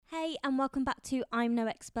and welcome back to I'm No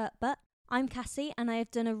Expert But. I'm Cassie, and I have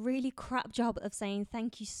done a really crap job of saying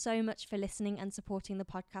thank you so much for listening and supporting the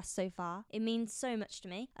podcast so far. It means so much to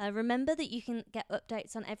me. Remember that you can get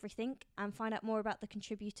updates on everything and find out more about the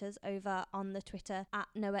contributors over on the Twitter at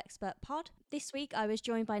NoExpertPod. This week I was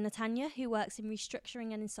joined by Natanya, who works in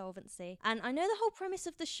restructuring and insolvency. And I know the whole premise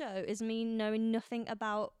of the show is me knowing nothing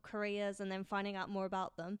about careers and then finding out more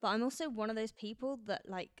about them. But I'm also one of those people that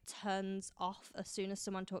turns off as soon as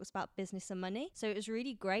someone talks about business and money. So it was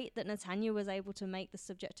really great that Natanya was able to make the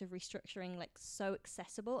subject of restructuring so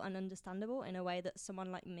accessible and understandable in a way that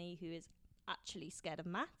someone like me, who is actually scared of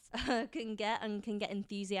maths, can get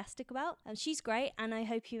enthusiastic about. And she's great, and I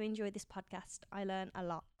hope you enjoy this podcast. I learn a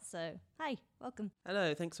lot. So, hi, welcome.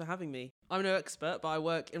 Hello, thanks for having me. I'm no expert, but I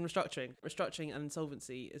work in restructuring. Restructuring and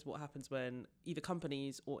insolvency is what happens when either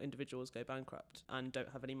companies or individuals go bankrupt and don't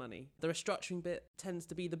have any money. The restructuring bit tends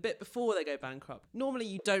to be the bit before they go bankrupt. Normally,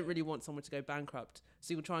 you don't really want someone to go bankrupt,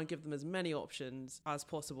 so you'll try and give them as many options as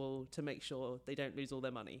possible to make sure they don't lose all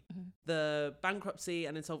their money. Mm-hmm. The bankruptcy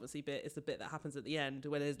and insolvency bit is the bit that happens at the end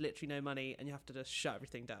where there's literally no money and you have to just shut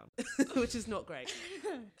everything down, which is not great.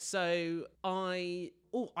 So I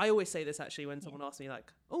always say this actually when someone asks me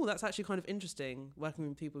that's actually kind of interesting working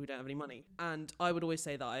with people who don't have any money. And I would always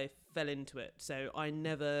say that I fell into it. So I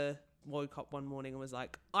never woke up one morning and was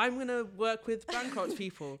like, I'm going to work with bankrupt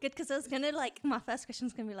people. Good, because I was going to my first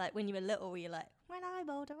question's going to be when you were little, were you when I'm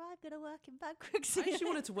older, I'm going to work in bankruptcy? I actually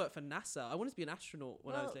wanted to work for NASA. I wanted to be an astronaut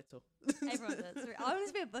when I was little. Everyone does. I wanted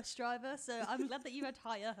to be a bus driver, so I'm glad that you had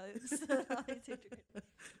higher hopes.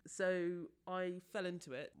 So I fell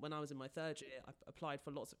into it when I was in my third year. I applied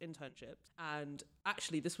for lots of internships, and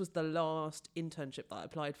actually this was the last internship that I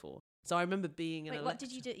applied for. So I remember being in what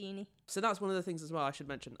did you do at uni? So that's one of the things as well I should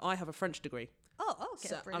mention. I have a French degree. Oh,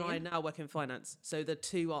 okay, brilliant. And I now work in finance. So the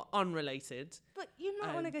two are unrelated. But you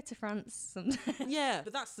might want to go to France someday. Yeah,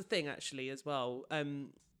 but that's the thing actually as well.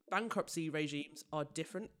 Bankruptcy regimes are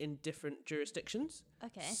different in different jurisdictions.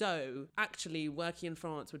 Okay. So actually working in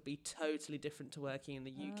France would be totally different to working in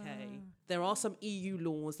the UK. There are some EU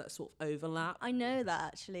laws that sort of overlap. I know that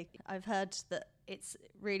actually. I've heard that it's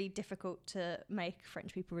really difficult to make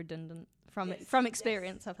French people redundant from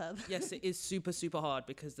experience. Yes. I've heard. Yes, it is super, super hard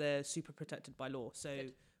because they're super protected by law. So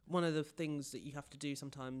good. One of the things that you have to do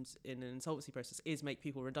sometimes in an insolvency process is make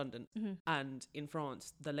people redundant. Mm-hmm. And in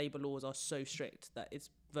France, the labour laws are so strict that it's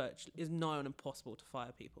nigh on impossible to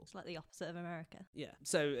fire people. It's like the opposite of America. Yeah.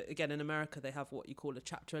 So again, in America, they have what you call a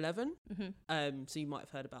Chapter 11. Mm-hmm. So you might have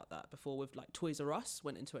heard about that before with Toys R Us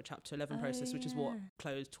went into a Chapter 11 process, which is what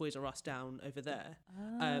closed Toys R Us down over there.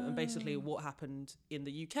 And basically what happened in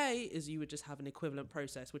the UK is you would just have an equivalent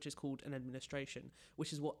process, which is called an administration,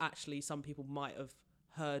 which is what actually some people might have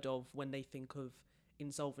heard of when they think of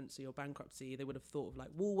insolvency or bankruptcy. They would have thought of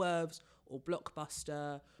Woolworths or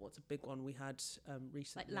Blockbuster. What's a big one we had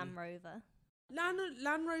recently? Land Rover.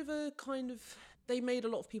 Land Rover they made a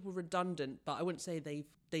lot of people redundant, but I wouldn't say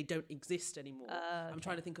they don't exist anymore. Okay. I'm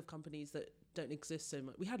trying to think of companies that don't exist so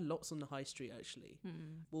much. We had lots on the high street actually.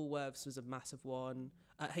 Woolworths was a massive one.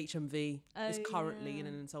 HMV is currently in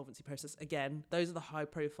an insolvency process. Again, those are the high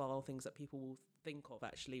profile things that people will think of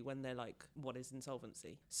actually when they're what is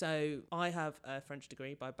insolvency? So I have a French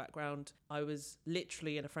degree by background. I was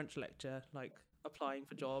literally in a French lecture applying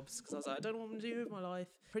for jobs because I was I don't know what I'm going to do with my life.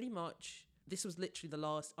 Pretty much this was literally the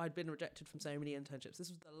last. I'd been rejected from so many internships. This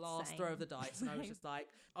was the last throw of the dice, and I was just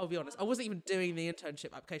I'll be honest, I wasn't even doing the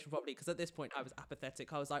internship application properly because at this point I was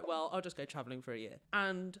apathetic. I was well, I'll just go travelling for a year,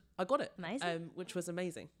 and I got it. Amazing. Which was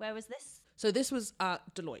amazing. Where was this? So this was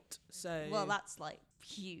at Deloitte. So well, that's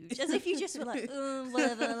huge. As if you just were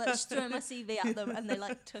whatever, let's throw my CV at them, and they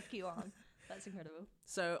took you on. That's incredible.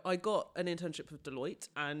 So I got an internship with Deloitte,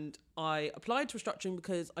 and I applied to restructuring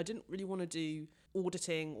because I didn't really want to do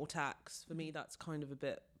auditing or tax. For me, that's kind of a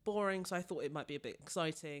bit boring, so I thought it might be a bit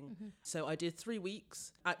exciting. Mm-hmm. So I did 3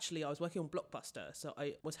 weeks. Actually, I was working on Blockbuster, so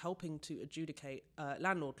I was helping to adjudicate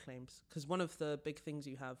landlord claims, because one of the big things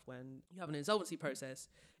you have when you have an insolvency process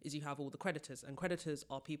is you have all the creditors, and creditors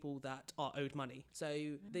are people that are owed money.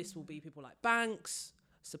 So this will be people like banks,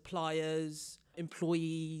 suppliers,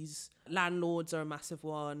 employees, landlords are a massive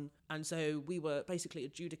one. And so we were basically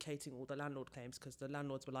adjudicating all the landlord claims because the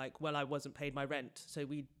landlords were well, I wasn't paid my rent. So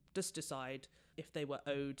we just decide if they were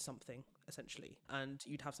owed something, essentially. And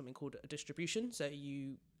you'd have something called a distribution. So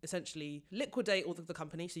you essentially liquidate all of the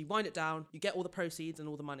company. So you wind it down, you get all the proceeds and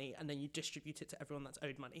all the money, and then you distribute it to everyone that's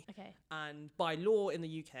owed money. Okay. And by law in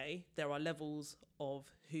the UK, there are levels of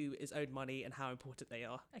who is owed money and how important they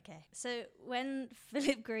are. Okay. So when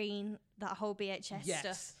Philip Green, that whole BHS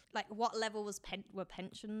stuff, like what level were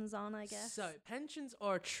pensions on, I guess? So pensions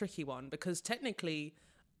are a tricky one because technically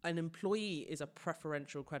an employee is a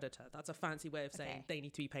preferential creditor. That's a fancy way of saying they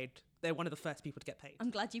need to be paid. They're one of the first people to get paid. I'm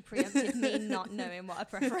glad you preempted me not knowing what a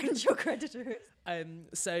preferential creditor is.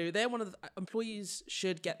 So they're one of the employees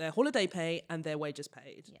should get their holiday pay and their wages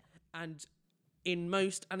paid. Yeah. And in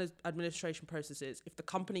most administration processes, if the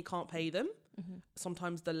company can't pay them,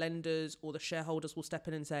 sometimes the lenders or the shareholders will step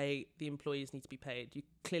in and say the employees need to be paid. You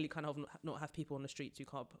clearly kind of not have people on the streets who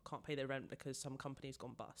can't pay their rent because some company's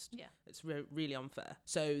gone bust. Yeah. It's really unfair.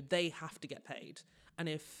 So they have to get paid. And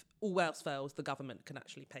if all else fails, the government can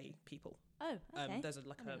actually pay people. Oh, okay. There's a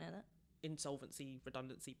I didn't know that. insolvency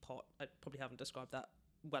redundancy pot. I probably haven't described that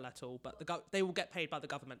well at all, but they will get paid by the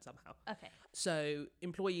government somehow. Okay. So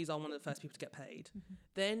employees are one of the first people to get paid.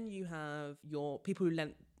 Then you have your people who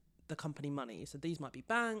lent the company money. So these might be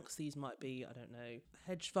banks, these might be, I don't know,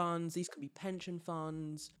 hedge funds, these can be pension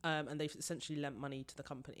funds, and they've essentially lent money to the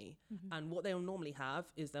company. And what they'll normally have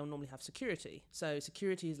is they'll normally have security. So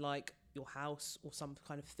security is like your house or some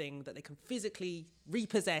kind of thing that they can physically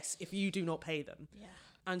repossess if you do not pay them. Yeah.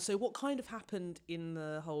 And so what kind of happened in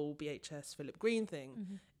the whole BHS Philip Green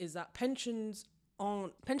thing is that pensions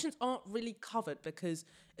aren't really covered because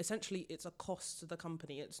essentially it's a cost to the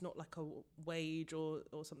company. It's not like a wage or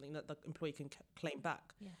something that the employee can claim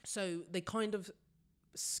back. Yeah. So they kind of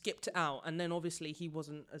skipped it out. And then obviously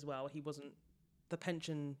the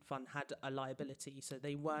pension fund had a liability, so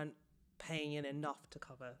they weren't paying in enough to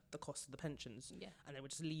cover the cost of the pensions. Yeah. And they were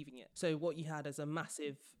just leaving it. So what you had is a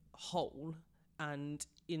massive hole. And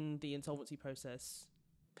in the insolvency process,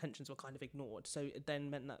 pensions were kind of ignored. So it then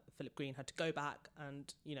meant that Philip Green had to go back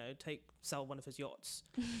and, sell one of his yachts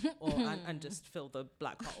and just fill the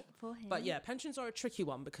black hole. For him. But yeah, pensions are a tricky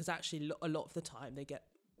one because actually a lot of the time they get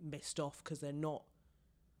missed off because they're not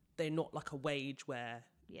like a wage where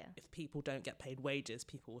if people don't get paid wages,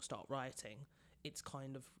 people will start rioting. It's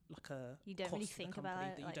kind of like a you don't really think about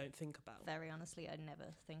it. That you don't think about. Very honestly, I never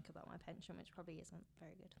think about my pension, which probably isn't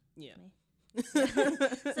very good. Yeah. For me.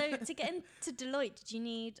 So to get into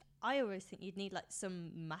Deloitte, I always think you'd need like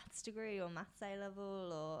some maths degree or maths A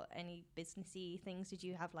level or any businessy things. Did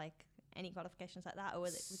you have like any qualifications like that, or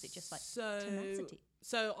was it just like tenacity?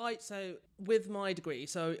 So with my degree,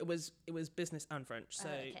 so it was business and French, so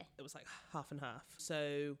it was like half and half.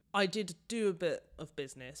 So I did do a bit of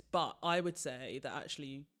business, but I would say that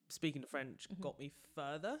actually speaking the French got me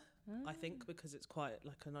further. I think because it's quite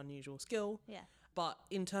like an unusual skill. Yeah. But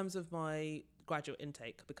in terms of my graduate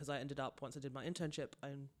intake, because once I did my internship, I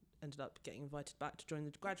ended up getting invited back to join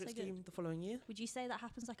the graduate scheme the following year. Would you say that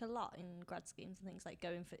happens like a lot in grad schemes and things, like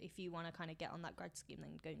going for, if you want to kind of get on that grad scheme,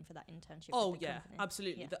 then going for that internship? Oh yeah, company?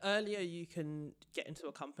 absolutely. Yeah. The earlier you can get into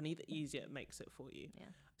a company, the easier it makes it for you. Yeah.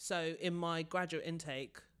 So in my graduate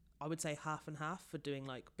intake, I would say half and half for doing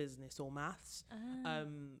like business or maths,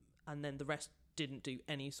 and then the rest didn't do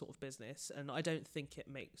any sort of business. And I don't think it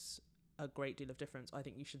makes a great deal of difference. I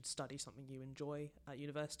think you should study something you enjoy at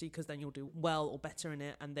university because then you'll do well or better in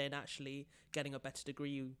it, and then actually getting a better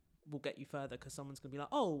degree will get you further because someone's going to be like,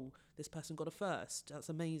 oh, this person got a first. That's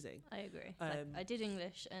amazing. I agree. I did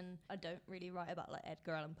English and I don't really write about like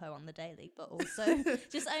Edgar Allan Poe on the daily, but also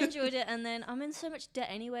just I enjoyed it, and then I'm in so much debt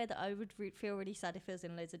anyway that I would feel really sad if I was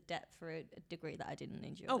in loads of debt for a degree that I didn't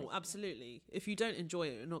enjoy. Oh, absolutely. If you don't enjoy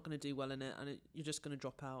it, you're not going to do well in it, and you're just going to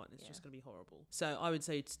drop out, and it's just going to be horrible. So I would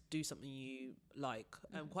say to do something you like.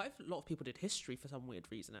 Quite a lot of people did history for some weird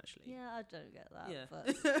reason, actually. Yeah, I don't get that. Yeah.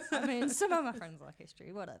 But I mean, some of my friends like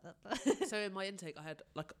history, whatever. So in my intake, I had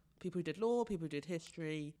like people who did law, people who did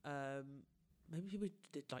history, maybe people who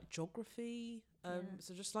did like geography.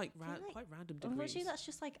 So just like quite random degrees. Unfortunately, that's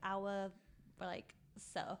just like our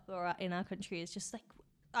setup or in our country is just like,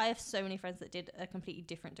 I have so many friends that did a completely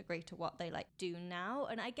different degree to what they like do now,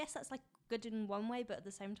 and I guess that's like good in one way, but at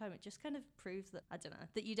the same time it just kind of proves that, I don't know,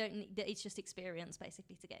 that you don't need, that it's just experience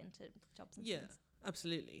basically to get into jobs and things.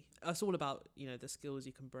 Absolutely. It's all about, the skills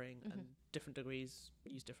you can bring, and different degrees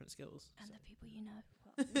use different skills. And the people you know.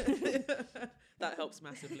 That helps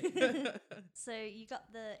massively. So you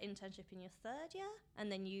got the internship in your third year, and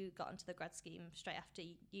then you got into the grad scheme straight after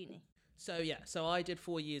uni. So I did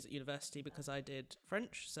 4 years at university because I did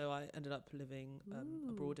French. So I ended up living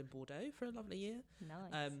abroad in Bordeaux for a lovely year.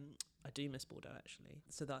 Nice. I do miss Bordeaux, actually.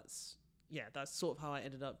 So that's, yeah, that's sort of how I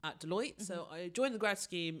ended up at Deloitte. So I joined the grad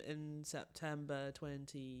scheme in September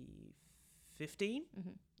 2015.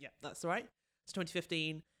 Yeah, that's right. It's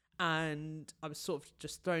 2015. And I was sort of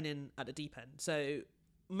just thrown in at the deep end. So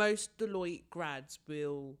most Deloitte grads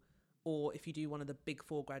will, or if you do one of the big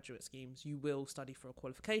 4 graduate schemes, you will study for a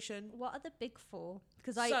qualification. What are the big 4?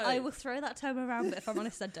 Because I will throw that term around, but if I'm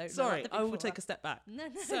honest, I don't know. Sorry, what the I big will 4 take are. a step back. No.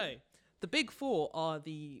 So the big 4 are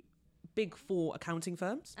the big 4 accounting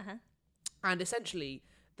firms. And essentially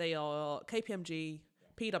they are KPMG,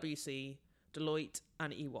 PwC, Deloitte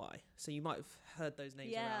and EY. So you might have heard those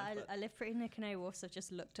names around. Yeah, I live pretty near Canary Wharf, so I've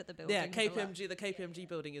just looked at the building. Yeah, the KPMG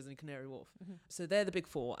building is in Canary Wharf. So they're the big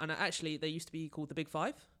 4. And actually they used to be called the big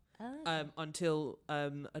 5 until, I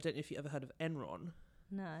don't know if you ever heard of Enron.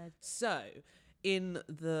 No. So in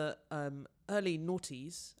the early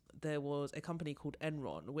noughties, there was a company called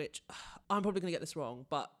Enron, which I'm probably going to get this wrong,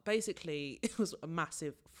 but basically it was a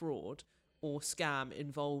massive fraud or scam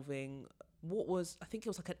involving I think it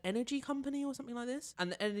was like an energy company or something like this.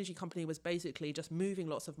 And the energy company was basically just moving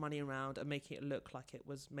lots of money around and making it look like it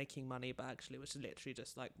was making money, but actually it was literally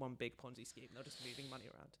just like one big Ponzi scheme. They were just moving money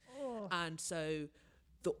around. And so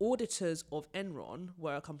the auditors of Enron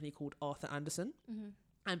were a company called Arthur Andersen.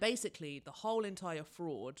 And basically the whole entire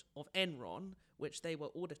fraud of Enron, which they were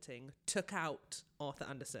auditing, took out Arthur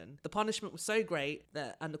Andersen. The punishment was so great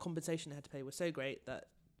and the compensation they had to pay was so great that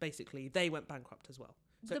basically they went bankrupt as well.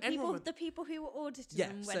 So the people who were auditing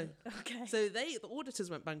them went... So the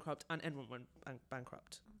auditors went bankrupt and Enron went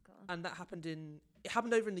bankrupt. Oh, God. And that happened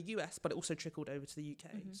over in the US, but it also trickled over to the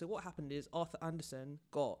UK. So what happened is Arthur Andersen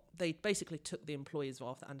they basically took the employees of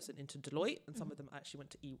Arthur Andersen into Deloitte, and some of them actually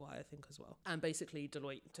went to EY, I think, as well. And basically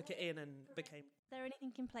Deloitte took it in and became... Is there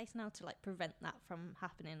anything in place now to like prevent that from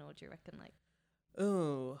happening, or do you reckon like...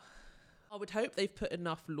 Oh, I would hope they've put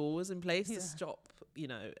enough laws in place to stop,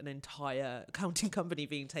 an entire accounting company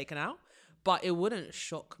being taken out. But it wouldn't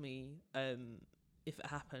shock me if it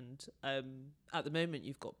happened. At the moment,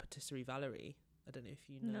 you've got Patisserie Valerie. I don't know if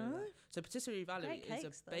you know. No. That. So Patisserie Valerie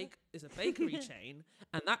is a bakery chain,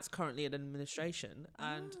 and that's currently in administration.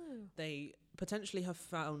 And they potentially have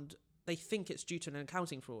found, they think it's due to an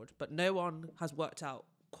accounting fraud, but no one has worked out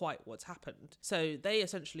quite what's happened. So they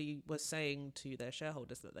essentially were saying to their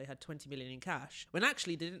shareholders that they had 20 million in cash, when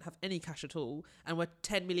actually they didn't have any cash at all and were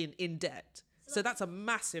 10 million in debt. So that's a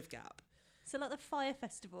massive gap. So like the Fire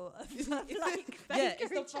Festival of like bakery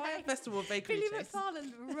it's the Fire Festival of bakery Billy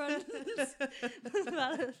McFarland runs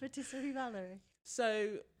Patisserie Valerie.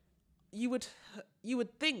 So you would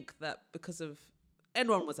think that because of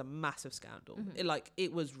Enron was a massive scandal.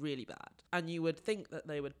 It was really bad. And you would think that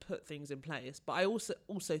they would put things in place. But I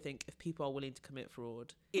also think if people are willing to commit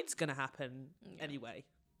fraud, it's going to happen anyway.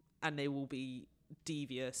 And they will be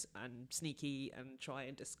devious and sneaky and try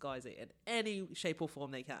and disguise it in any shape or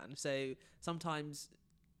form they can. So sometimes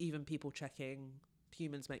even people checking,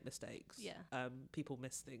 humans make mistakes. Yeah. People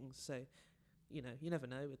miss things. So, you never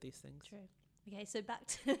know with these things. True. Okay, so back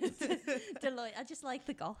to Deloitte. I just like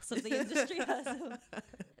the goss of the industry.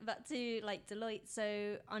 Back to like Deloitte.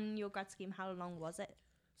 So on your grad scheme, how long was it?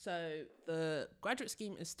 So the graduate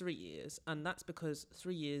scheme is 3 years, and that's because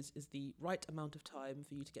 3 years is the right amount of time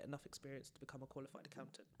for you to get enough experience to become a qualified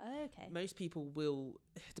accountant. Oh, okay. Most people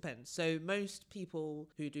it depends. So most people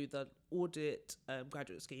who do the audit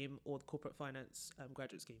graduate scheme or the corporate finance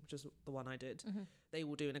graduate scheme, which is the one I did, they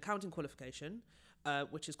will do an accounting qualification,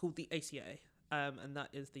 which is called the ACA. And that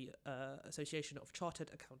is the Association of Chartered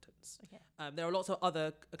Accountants. Okay. There are lots of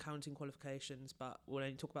other accounting qualifications, but we'll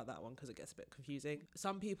only talk about that one because it gets a bit confusing.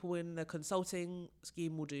 Some people in the consulting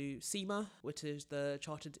scheme will do CIMA, which is the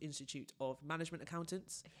Chartered Institute of Management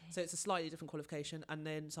Accountants. Okay. So it's a slightly different qualification. And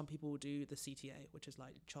then some people will do the CTA, which is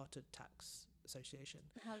like Chartered Tax Association.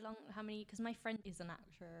 How many, because my friend is an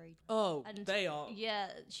actuary. Oh, and they are. Yeah,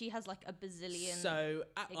 she has like a bazillion. So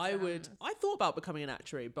I thought about becoming an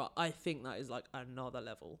actuary, but I think that is like another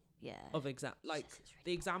level of exam. Like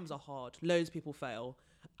the exams are hard. Loads of people fail,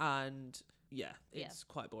 and it's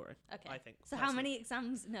quite boring. Okay. I think. So how many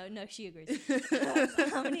exams? No, she agrees.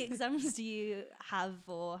 How many exams do you have,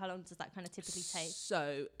 or how long does that kind of typically take?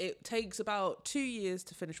 So it takes about 2 years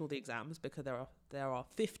to finish all the exams because there are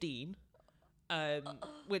 15.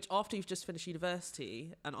 Which after you've just finished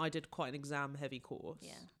university, and I did quite an exam heavy course.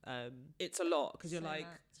 Yeah. It's a lot because you're like,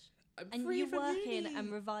 I'm and free you're from working uni.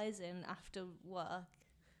 and revising after work.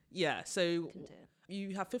 Yeah, so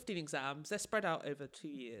you have 15 exams. They're spread out over 2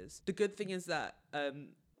 years. The good thing is that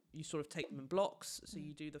you sort of take them in blocks. So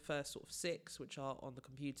you do the first sort of 6, which are on the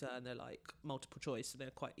computer, and they're like multiple choice, so they're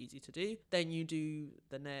quite easy to do. Then you do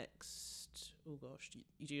the next,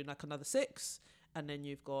 you do like another 6. And then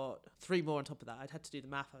you've got 3 more on top of that. I'd had to do the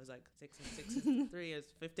math. I was like, 6 and 6 is 3 is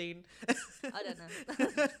 15. I don't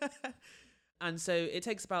know. And so it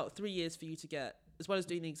takes about 3 years for you to get, as well as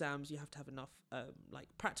doing the exams, you have to have enough like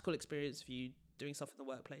practical experience for you doing stuff in the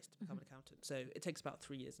workplace to become an accountant. So it takes about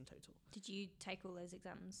 3 years in total. Did you take all those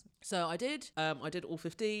exams? So I did. I did all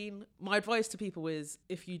 15. My advice to people is,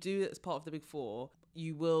 if you do it as part of the Big Four,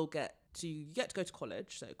 you get to go to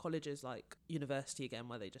college. So college is like university again,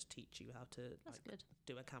 where they just teach you how to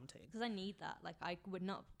do accounting. Because I need that. Like, I would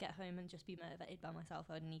not get home and just be motivated by myself.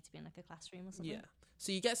 I would need to be in like a classroom or something. Yeah.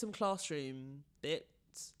 So you get some classroom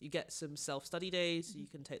bits. You get some self-study days. So you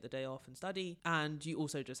can take the day off and study. And you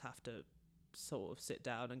also just have to sort of sit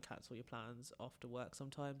down and cancel your plans after work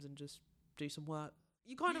sometimes and just do some work.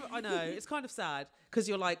 You kind of, I know, it's kind of sad because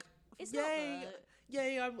you're like, It's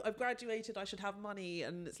yay, I've graduated, I should have money.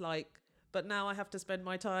 And it's like, but now I have to spend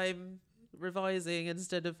my time revising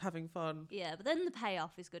instead of having fun. Yeah, but then the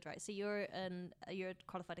payoff is good, right? So you're a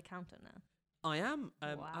qualified accountant now. I am.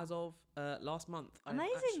 Wow. As of last month.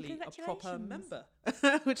 Amazing, I'm actually a proper congratulations.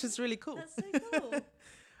 member, which is really cool. That's so cool.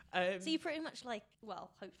 So you pretty much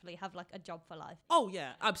hopefully have like a job for life. Oh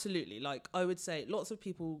yeah, absolutely. Like, I would say lots of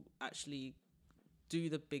people actually do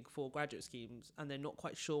the Big Four graduate schemes and they're not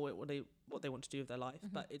quite sure what they want to do with their life,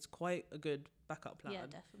 but it's quite a good backup plan. Yeah,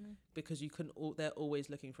 definitely. Because they're always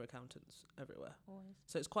looking for accountants everywhere. Always.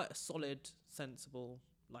 So it's quite a solid, sensible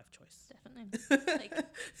life choice. Definitely.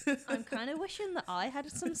 I'm kind of wishing that I had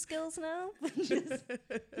some skills now. It'd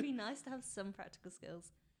be nice to have some practical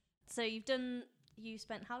skills. So you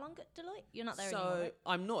spent how long at Deloitte? You're not there anymore, right?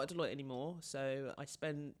 I'm not at Deloitte anymore. So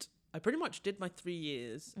I pretty much did my 3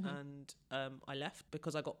 years and I left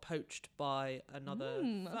because I got poached by another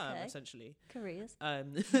firm, essentially. Careers.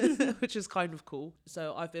 Which is kind of cool.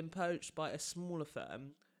 So I've been poached by a smaller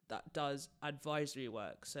firm that does advisory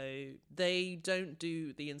work. So they don't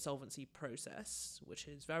do the insolvency process, which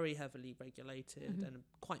is very heavily regulated and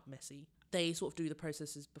quite messy. They sort of do the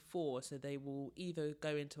processes before. So they will either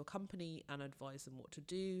go into a company and advise them what to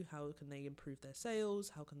do, how can they improve their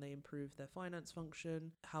sales, how can they improve their finance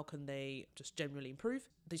function, how can they just generally improve.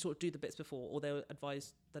 They sort of do the bits before, or they'll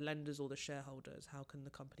advise the lenders or the shareholders, how can the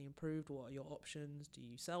company improve, what are your options, do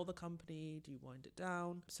you sell the company, do you wind it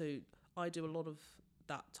down. So I do a lot of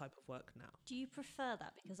that type of work now. Do you prefer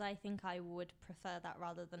that? Because I think I would prefer that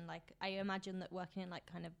rather than like, I imagine that working in like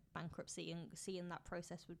kind of bankruptcy and seeing that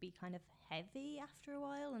process would be kind of heavy after a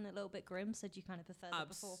while and a little bit grim. So do you kind of prefer the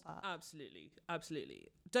before part? Absolutely.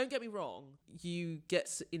 Don't get me wrong.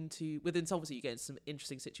 With insolvency, you get into some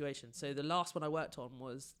interesting situations. So the last one I worked on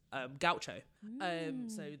was Gaucho,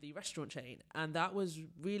 so the restaurant chain. And that was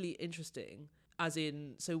really interesting. As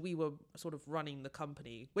in, so we were sort of running the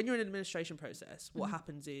company. When you're in an administration process, what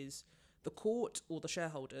happens is the court or the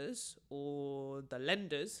shareholders or the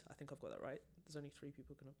lenders, I think I've got that right. There's only 3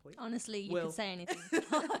 people can appoint. Honestly, you could say anything.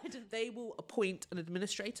 They will appoint an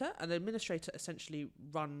administrator, and the administrator essentially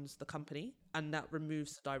runs the company, and that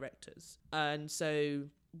removes the directors. And so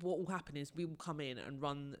what will happen is we will come in and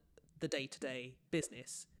run the day-to-day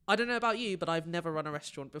business. I don't know about you, but I've never run a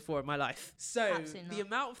restaurant before in my life. So the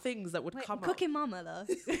amount of things that would come up... Cooking Mama,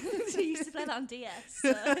 though. So you used to play that on DS. So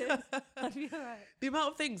I'd be all right. The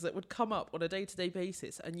amount of things that would come up on a day-to-day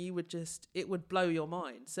basis, and it would blow your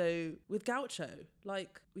mind. So with Gaucho,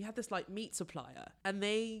 like, we had this like meat supplier, and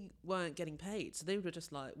they weren't getting paid. So they were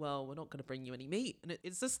just like, well, we're not going to bring you any meat. And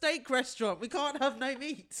it's a steak restaurant. We can't have no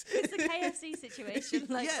meat. It's a KFC situation.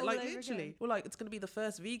 Like, yeah, like literally. Again. Well, like, it's going to be the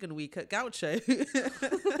first vegan week at Gaucho.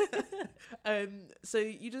 So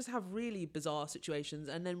you just have really bizarre situations.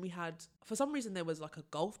 And then we had, for some reason, there was like a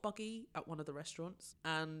golf buggy at one of the restaurants,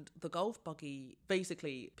 and the golf buggy,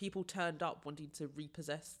 basically people turned up wanting to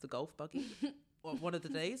repossess the golf buggy on one of the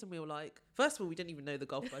days, and we were like, first of all, we didn't even know the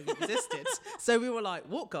golf buggy existed. So we were like,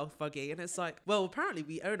 what golf buggy? And it's like, well, apparently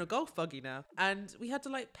we own a golf buggy now. And we had to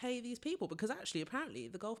like pay these people because actually apparently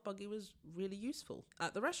the golf buggy was really useful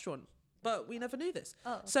at the restaurant. But we never knew this.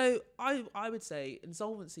 Oh. So I would say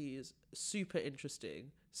insolvency is super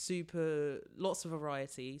interesting, lots of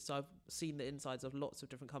variety. So I've seen the insides of lots of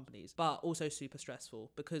different companies, but also super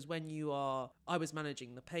stressful because I was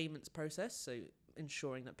managing the payments process. So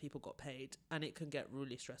ensuring that people got paid, and it can get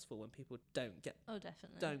really stressful when people don't get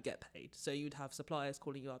paid. So you'd have suppliers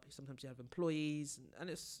calling you up, sometimes you have employees,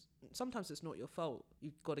 and sometimes it's not your fault.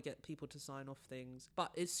 You've got to get people to sign off things,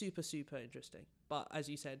 but it's super interesting, but as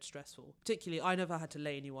you said, stressful. Particularly, I never had to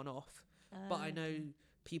lay anyone off, but I know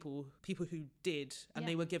people who did, and Yeah.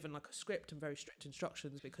 they were given like a script and very strict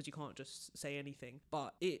instructions, because you can't just say anything.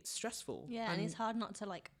 But it's stressful. Yeah, and it's hard not to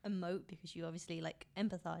like emote, because you obviously like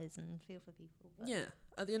empathize and feel for people. But Yeah,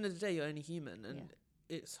 at the end of the day, you're only human, and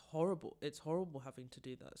Yeah. it's horrible. It's horrible having to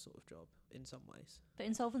do that sort of job in some ways. But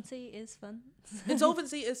insolvency is fun.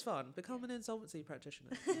 Insolvency is fun. Become an insolvency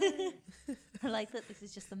practitioner. I like that this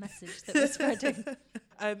is just the message that we're spreading.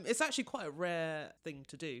 It's actually quite a rare thing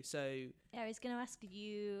to do. So Yeah, I was going to ask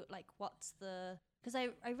you, like, what's the... Because I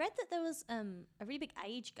read that there was a really big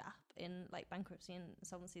age gap in, like, bankruptcy and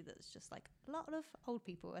insolvency, that's just, like, a lot of old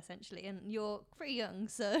people, essentially. And you're pretty young,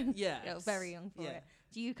 so... yeah, You're very young for it.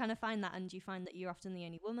 Do you kind of find that, and do you find that you're often the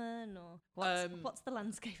only woman, or what's the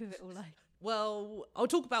landscape of it all like? Well, I'll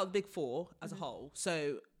talk about the Big Four as a whole.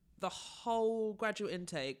 So the whole graduate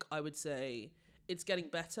intake, I would say it's getting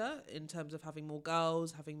better in terms of having more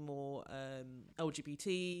girls, having more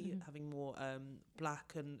LGBT, having more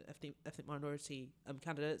black and ethnic minority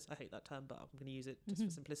candidates. I hate that term, but I'm going to use it just for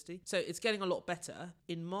simplicity. So it's getting a lot better.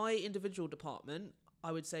 In my individual department,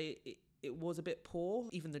 I would say it was a bit poor,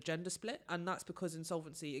 even the gender split. And that's because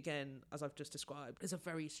insolvency, again, as I've just described, is a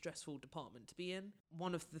very stressful department to be in.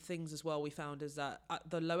 One of the things as well we found is that at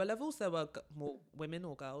the lower levels, there were more women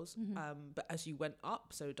or girls. But as you went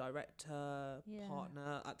up, so director,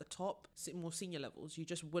 partner, at the top, more senior levels, you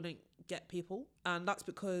just wouldn't get people. And that's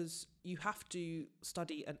because you have to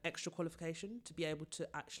study an extra qualification to be able to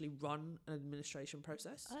actually run an administration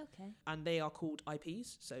process. Okay. And they are called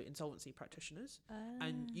IPs, so insolvency practitioners.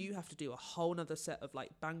 And you have to do a whole nother set of like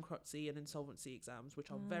bankruptcy and insolvency exams,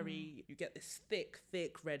 which are you get this thick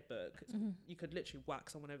red book. You could literally whack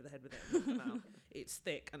someone over the head with it and knock them out. It's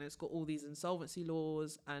thick, and it's got all these insolvency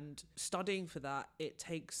laws, and studying for that, it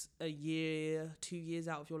takes a year, 2 years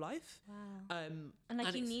out of your life. Wow. And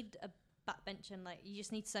like, you need a backbench, and like, you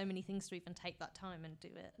just need so many things to even take that time and do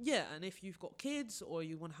it. Yeah, and if you've got kids or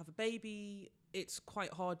you want to have a baby, it's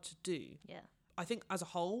quite hard to do. Yeah. I think as a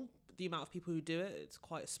whole, the amount of people who do it, it's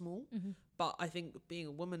quite small. But I think being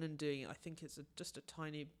a woman and doing it, I think it's just a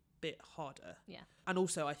tiny bit harder. Yeah. And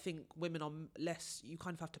also, I think women are less, you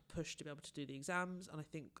kind of have to push to be able to do the exams. And I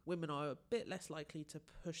think women are a bit less likely to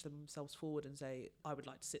push themselves forward and say, I would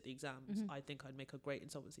like to sit the exams. I think I'd make a great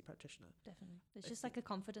insolvency practitioner. Definitely. There's just like a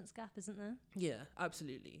confidence gap, isn't there? Yeah,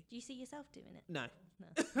 absolutely. Do you see yourself doing it? No.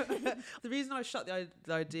 No. The reason I shut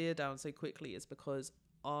the idea down so quickly is because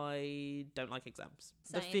I don't like exams.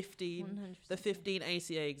 Same. The 15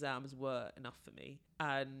 ACA exams were enough for me.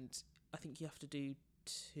 And I think you have to do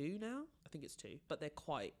 2 now. I think it's 2, but they're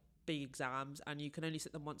quite big exams, and you can only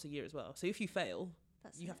sit them once a year as well. So if you fail,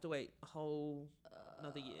 you have to wait a whole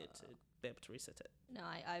another year to be able to reset it. No,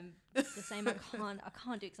 I'm the same. I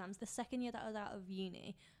can't do exams. The second year that I was out of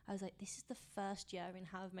uni, I was like, this is the first year in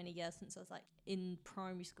however many years since I was like in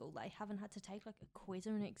primary school that I haven't had to take like a quiz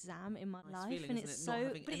or an exam in my Nice life. feeling, And isn't it's it? so, Not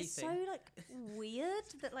having but it's so anything. like weird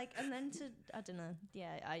that like, and then to, I don't know.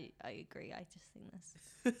 Yeah, I agree. I just think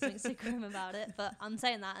there's something so grim about it. But I'm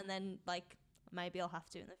saying that, and then like, maybe I'll have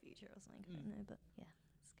to in the future or something. I don't know, but yeah,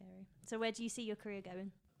 scary. So where do you see your career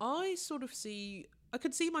going? I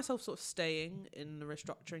could see myself sort of staying in the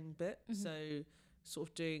restructuring bit. So sort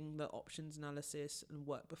of doing the options analysis and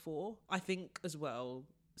work before. I think as well,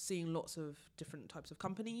 seeing lots of different types of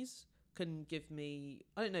companies can give me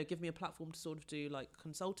a platform to sort of do like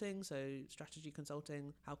consulting, so strategy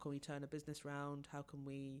consulting. How can we turn a business round? How can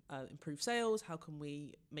we improve sales? How can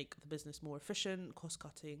we make the business more efficient, cost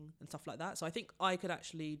cutting and stuff like that? So I think I could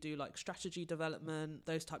actually do like strategy development,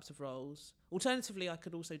 those types of roles. Alternatively, I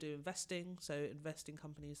could also do investing, so invest in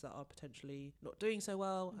companies that are potentially not doing so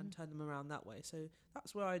well and turn them around that way. So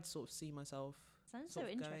that's where I'd sort of see myself Sounds so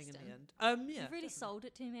going interesting. in the end. Yeah, You've really sold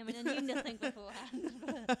it to me. I mean, I knew nothing beforehand.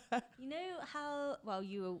 But you know how, well,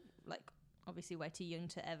 you were like obviously way too young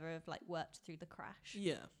to ever have like worked through the crash.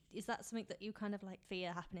 Yeah. Is that something that you kind of like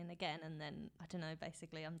fear happening again? And then, I don't know,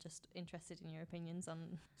 basically I'm just interested in your opinions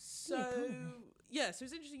on... So it's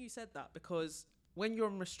interesting you said that, because when you're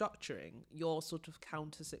in restructuring, you're sort of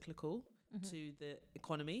counter-cyclical to the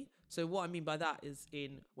economy. So what I mean by that is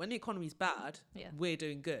when the economy's bad, we're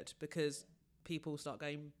doing good, because people start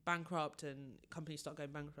going bankrupt and companies start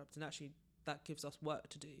going bankrupt, and actually that gives us work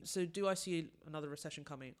to do. So do I see another recession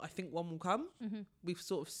coming? I think one will come. We've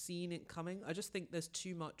sort of seen it coming. I just think there's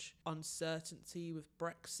too much uncertainty with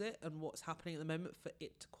Brexit and what's happening at the moment for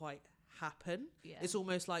it to quite happen. Yeah. It's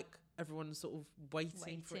almost like everyone's sort of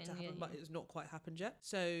waiting for it to happen, but it's not quite happened yet.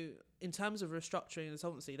 So in terms of restructuring and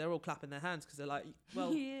insolvency, they're all clapping their hands because they're like,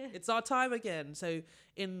 well, it's our time again. So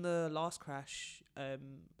in the last crash,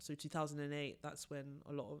 so 2008, that's when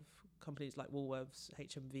a lot of companies like Woolworths,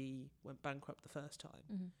 HMV went bankrupt the first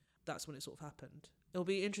time. That's when it sort of happened. It'll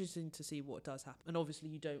be interesting to see what does happen. And obviously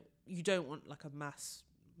you don't want like a mass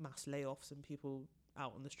layoffs and people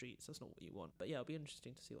out on the streets. That's not what you want. But yeah, it'll be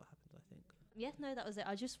interesting to see what happens, I think. Yeah, no, that was it.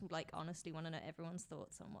 I just like honestly want to know everyone's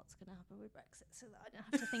thoughts on what's going to happen with Brexit so that I don't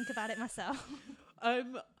have to think about it myself.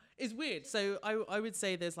 It's weird. So I would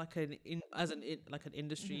say there's like an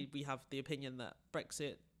industry, we have the opinion that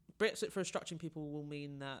Brexit for restructuring people will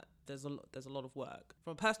mean that there's a lot of work.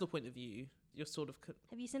 From a personal point of view, you're sort of...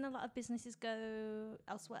 Have you seen a lot of businesses go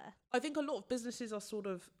elsewhere? I think a lot of businesses are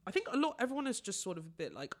everyone is just sort of a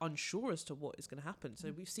bit like unsure as to what is going to happen.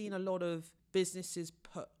 So we've seen a lot of businesses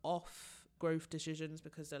put off growth decisions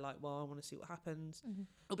because they're like, well, I want to see what happens.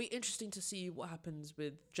 It'll be interesting to see what happens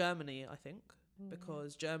with Germany, I think,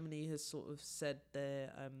 because Germany has sort of said their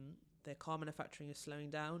car manufacturing is slowing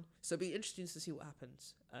down. So it'll be interesting to see what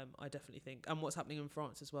happens, I definitely think. And what's happening in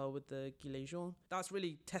France as well with the Gilets jaunes. That's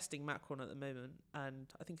really testing Macron at the moment. And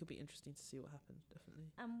I think it'll be interesting to see what happens, definitely.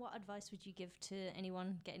 And what advice would you give to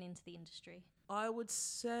anyone getting into the industry? I would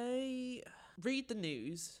say read the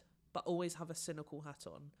news, but always have a cynical hat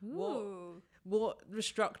on. What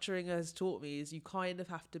restructuring has taught me is you kind of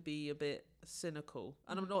have to be a bit cynical.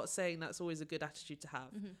 And I'm not saying that's always a good attitude to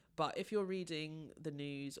have. But if you're reading the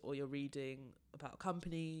news or you're reading about a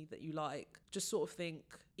company that you like, just sort of think,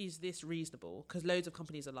 is this reasonable? Because loads of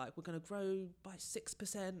companies are like, we're going to grow by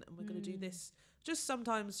 6% and we're going to do this. Just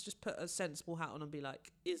sometimes just put a sensible hat on and be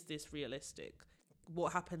like, is this realistic?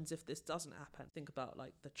 What happens if this doesn't happen? Think about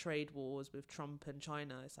like the trade wars with Trump and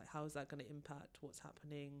China. It's like, how is that going to impact what's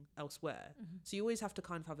happening elsewhere? So you always have to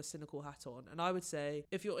kind of have a cynical hat on. And I would say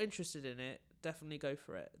if you're interested in it, definitely go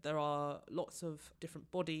for it. There are lots of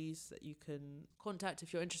different bodies that you can contact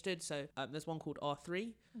if you're interested. So there's one called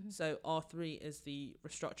R3. So R3 is the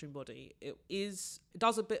restructuring body. It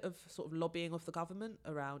does a bit of sort of lobbying of the government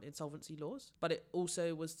around insolvency laws, but it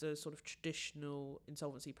also was the sort of traditional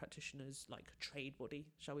insolvency practitioners like trade body,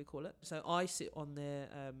 shall we call it. So I sit on their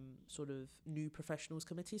sort of new professionals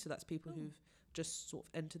committee. So that's people who've just sort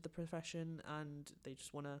of entered the profession and they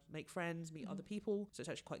just want to make friends, meet other people. So it's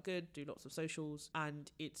actually quite good, do lots of socials, and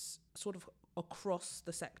it's sort of across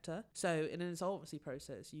the sector. So in an insolvency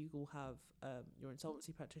process, you will have your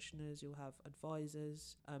insolvency practitioners, you'll have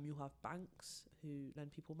advisors, you'll have banks who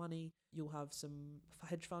lend people money, you'll have some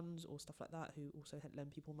hedge funds or stuff like that who also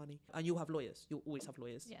lend people money, and you'll have lawyers. You'll always have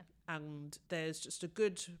lawyers. Yeah. And there's just a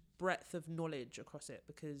good breadth of knowledge across it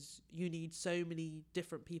because you need so many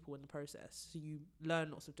different people in the process. So you learn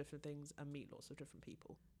lots of different things and meet lots of different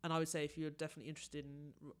people. And I would say if you're definitely interested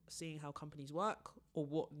in seeing how companies work or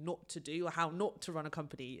what not to do or how not to run a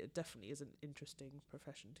company, it definitely is an interesting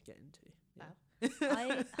profession to get into. Yeah. Wow.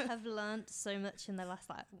 I have learnt so much in the last,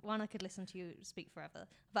 I could listen to you speak forever,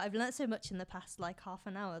 but I've learnt so much in the past half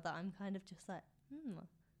an hour that I'm kind of just like,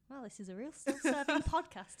 well, this is a real self-serving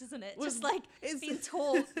podcast, isn't it? Just it's being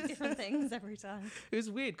taught different things every time. It was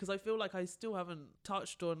weird because I feel like I still haven't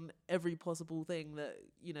touched on every possible thing that,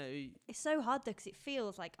 It's so hard though because it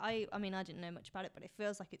feels like, I mean, I didn't know much about it, but it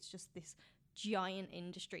feels like it's just this giant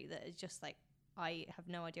industry that is just I have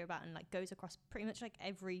no idea about and goes across pretty much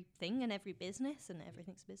everything and every business and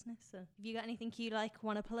everything's business. So have you got anything you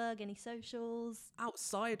want to plug, any socials?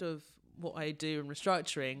 Outside of what I do in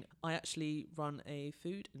restructuring, I actually run a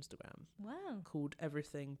food Instagram. Wow. Called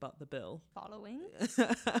Everything But The Bill. Following.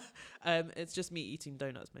 It's just me eating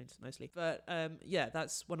donuts mostly. But yeah,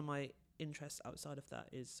 that's one of my interests outside of that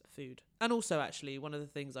is food. And also actually one of the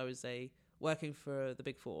things I would say, working for the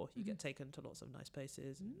Big Four, you get taken to lots of nice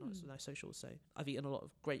places and lots of nice socials. So I've eaten a lot of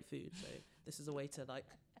great food. So this is a way to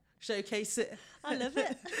showcase it. I love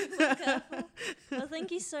it. Well, thank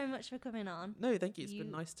you so much for coming on. No, thank you. It's been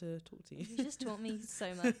nice to talk to you. You just taught me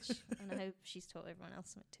so much, and I hope she's taught everyone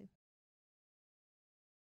else something too.